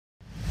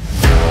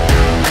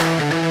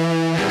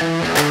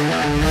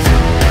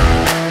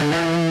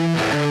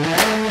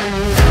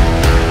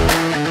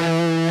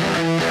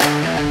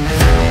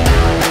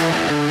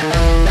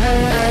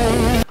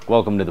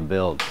Welcome to the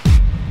build.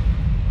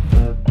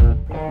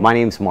 My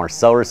name is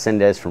Marcel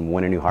Resendez from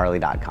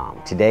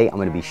RUSHBIKESdotCOM. Today I'm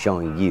going to be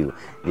showing you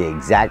the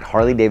exact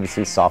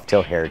Harley-Davidson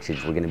Softail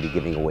heritage we're going to be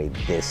giving away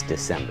this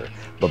December.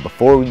 But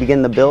before we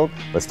begin the build,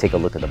 let's take a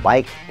look at the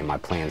bike and my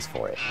plans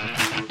for it.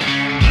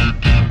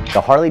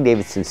 The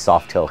Harley-Davidson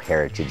Softail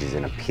Heritage is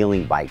an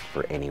appealing bike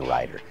for any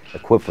rider,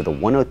 equipped with a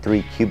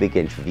 103 cubic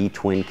inch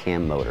V-twin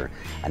cam motor,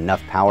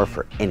 enough power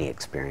for any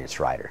experienced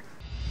rider.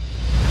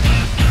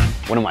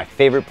 One of my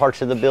favorite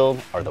parts of the build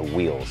are the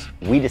wheels.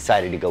 We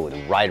decided to go with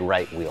Ride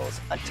Right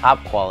wheels, a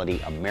top quality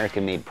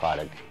American-made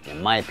product, and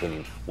in my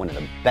opinion, one of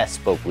the best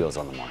spoke wheels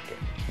on the market.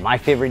 My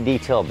favorite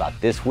detail about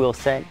this wheel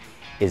set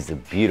is the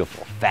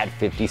beautiful Fat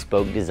 50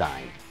 spoke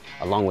design,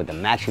 along with the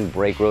matching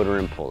brake rotor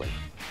and pulley.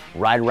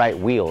 Ride Right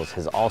Wheels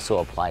has also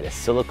applied a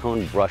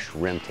silicone brushed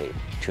rim tape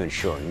to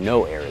ensure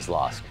no air is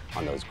lost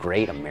on those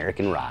great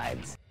American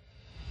rides.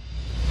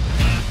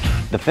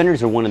 The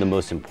fenders are one of the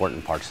most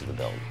important parts of the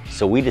build,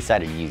 so we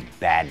decided to use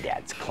Bad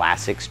Dad's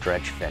classic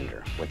stretch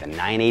fender with the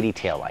 980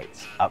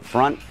 taillights. Up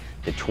front,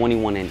 the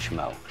 21-inch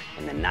mow,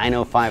 and the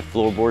 905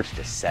 floorboards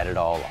to set it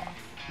all off.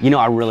 You know,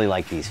 I really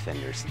like these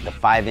fenders. The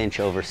 5-inch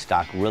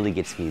overstock really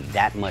gets me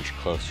that much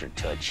closer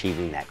to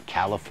achieving that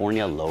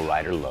California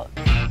lowrider look.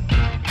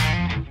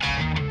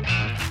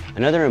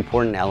 Another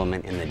important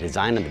element in the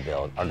design of the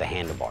build are the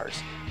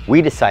handlebars.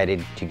 We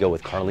decided to go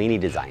with Carlini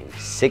design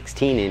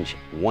 16-inch,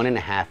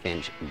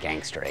 1.5-inch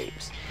gangster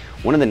apes.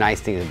 One of the nice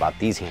things about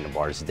these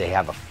handlebars is they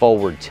have a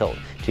forward tilt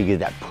to give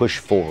that push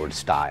forward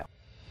style.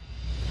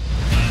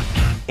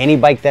 Any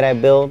bike that I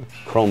build,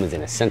 chrome is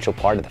an essential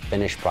part of the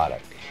finished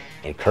product.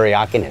 And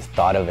Kuryakin has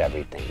thought of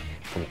everything.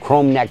 From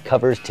chrome neck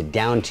covers to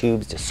down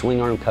tubes to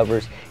swing arm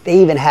covers,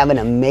 they even have an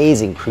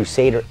amazing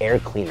Crusader air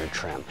cleaner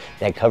trim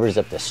that covers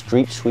up the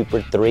Street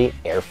Sweeper 3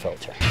 air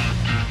filter.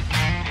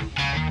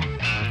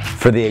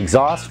 For the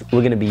exhaust,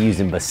 we're going to be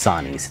using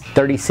Bassani's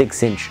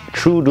 36-inch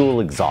true dual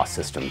exhaust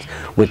systems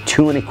with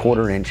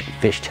 2.25-inch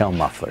fishtail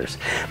mufflers.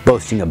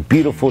 Boasting a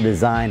beautiful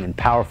design and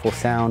powerful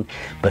sound,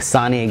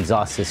 Bassani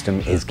exhaust system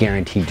is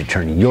guaranteed to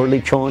turn your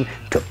lechon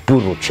to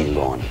puro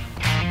chingon.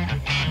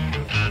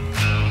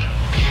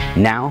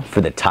 Now for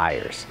the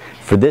tires.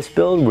 For this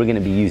build, we're going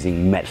to be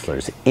using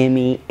Metzler's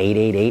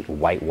ME888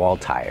 white wall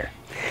tire.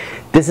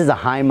 This is a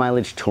high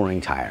mileage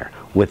touring tire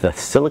with a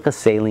silica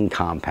saline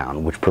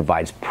compound which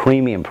provides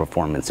premium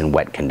performance in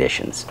wet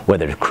conditions.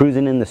 Whether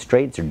cruising in the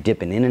straights or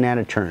dipping in and out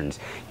of turns,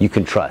 you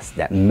can trust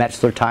that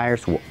Metzler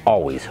tires will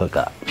always hook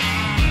up.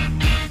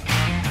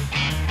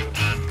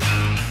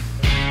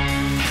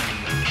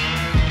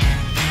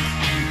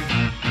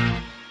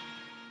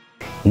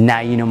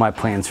 Now you know my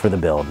plans for the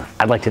build.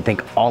 I'd like to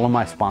thank all of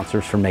my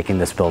sponsors for making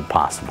this build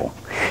possible.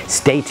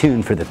 Stay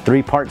tuned for the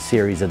 3-part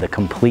series of the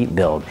complete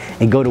build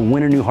and go to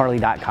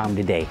WinANewHarley.com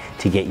today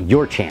to get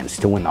your chance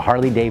to win the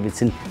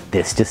Harley-Davidson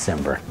this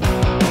December.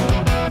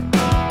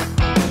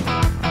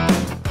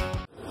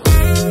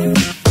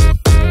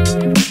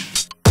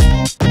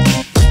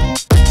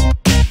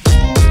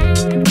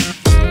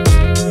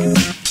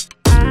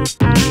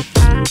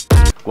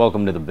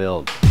 Welcome to the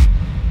build.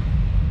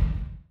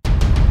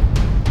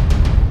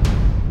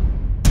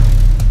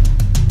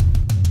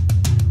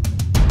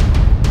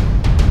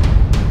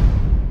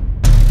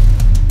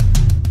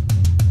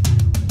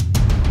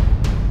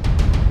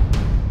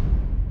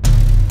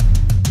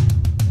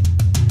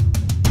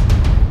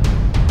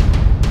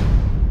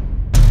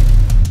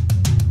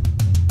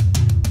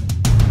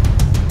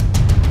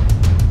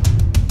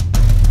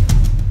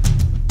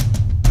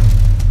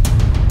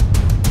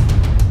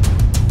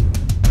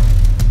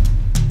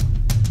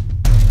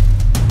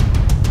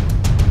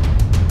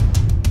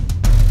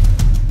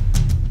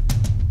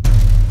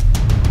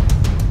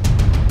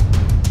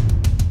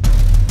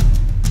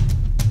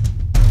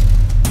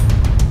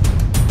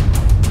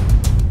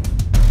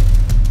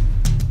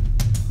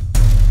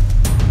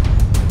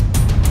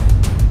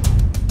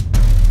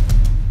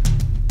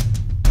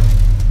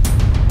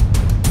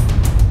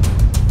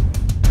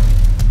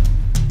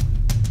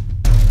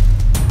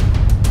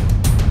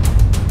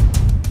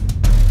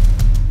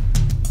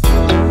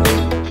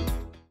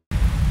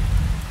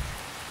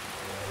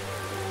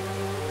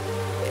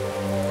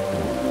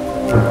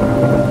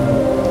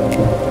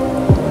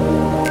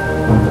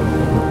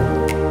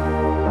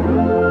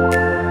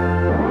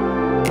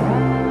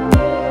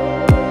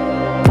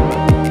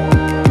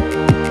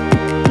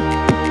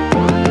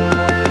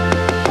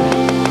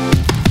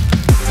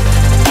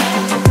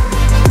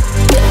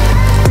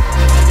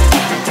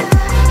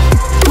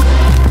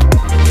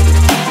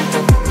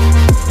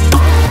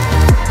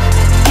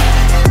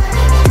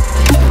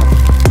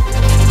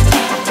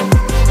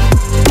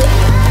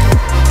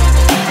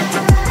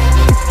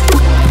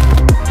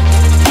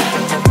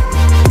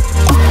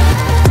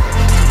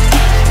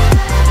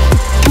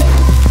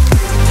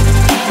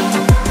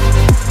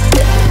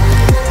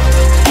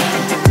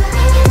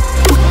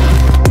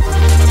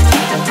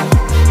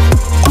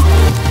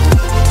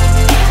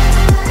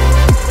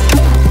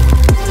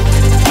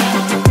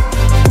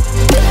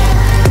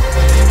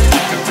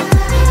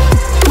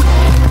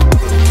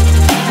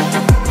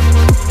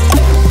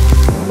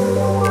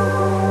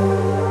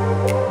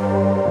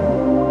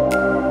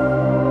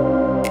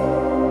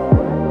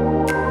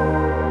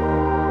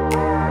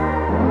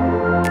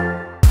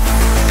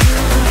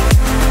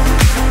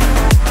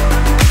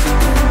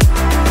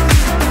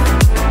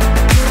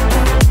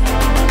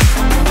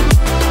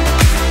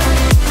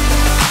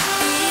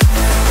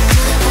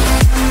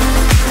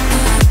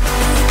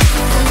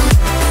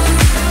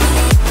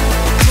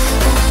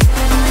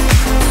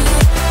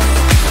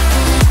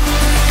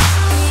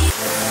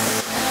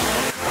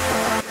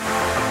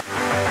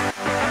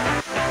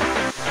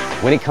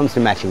 When it comes to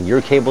matching your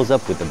cables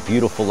up with the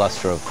beautiful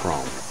luster of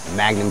chrome,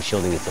 Magnum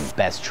Shielding is the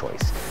best choice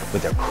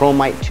with their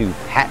Chromite 2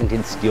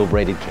 patented steel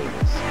braided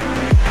cables.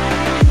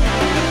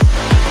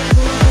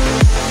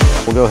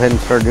 We'll go ahead and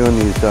start doing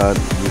these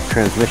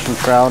transmission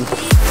shroud.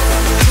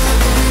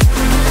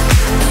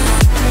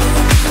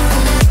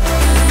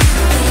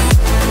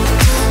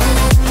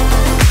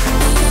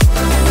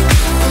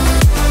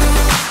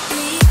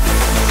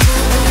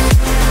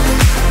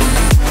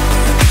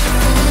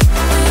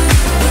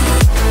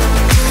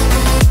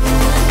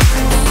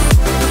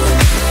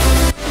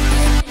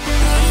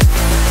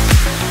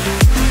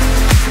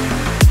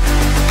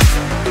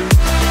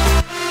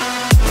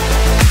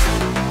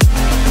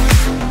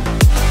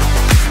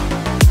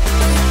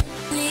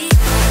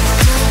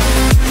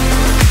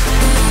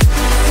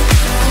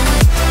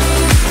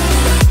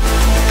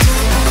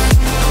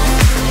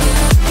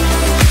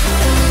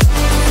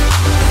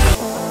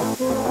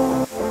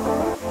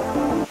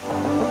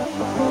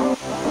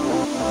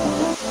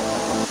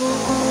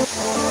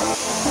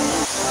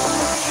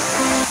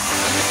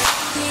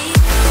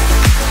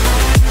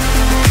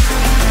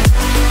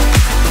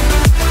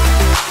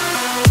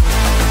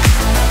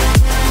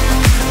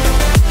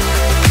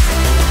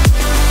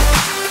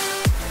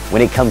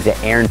 When it comes to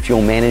air and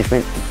fuel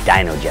management,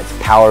 DynoJet's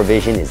Power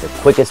Vision is the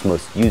quickest,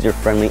 most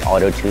user-friendly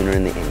auto tuner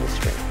in the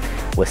industry.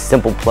 With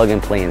simple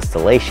plug-and-play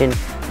installation,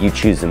 you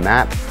choose the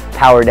map,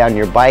 power down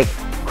your bike,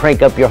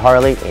 crank up your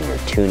Harley, and your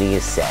tuning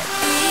is set.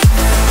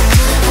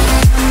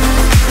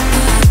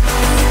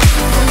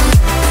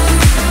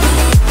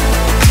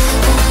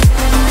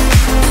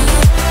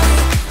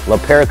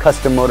 LaPera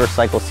custom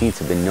motorcycle seats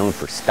have been known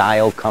for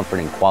style, comfort,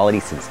 and quality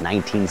since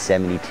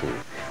 1972.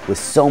 With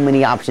so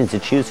many options to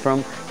choose from,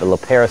 the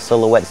LaPera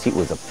Silhouette seat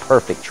was a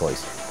perfect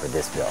choice for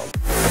this build.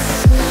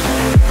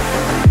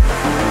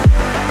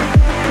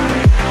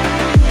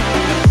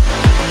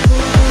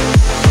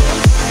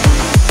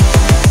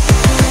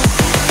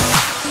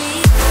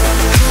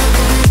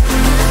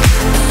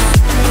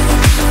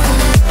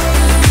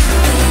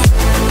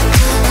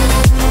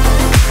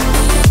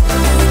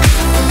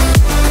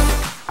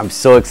 I'm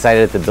so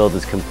excited that the build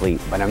is complete,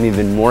 but I'm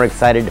even more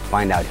excited to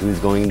find out who's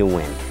going to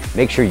win.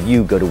 Make sure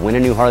you go to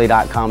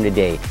winanewharley.com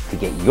today to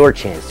get your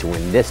chance to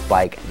win this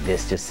bike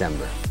this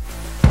December.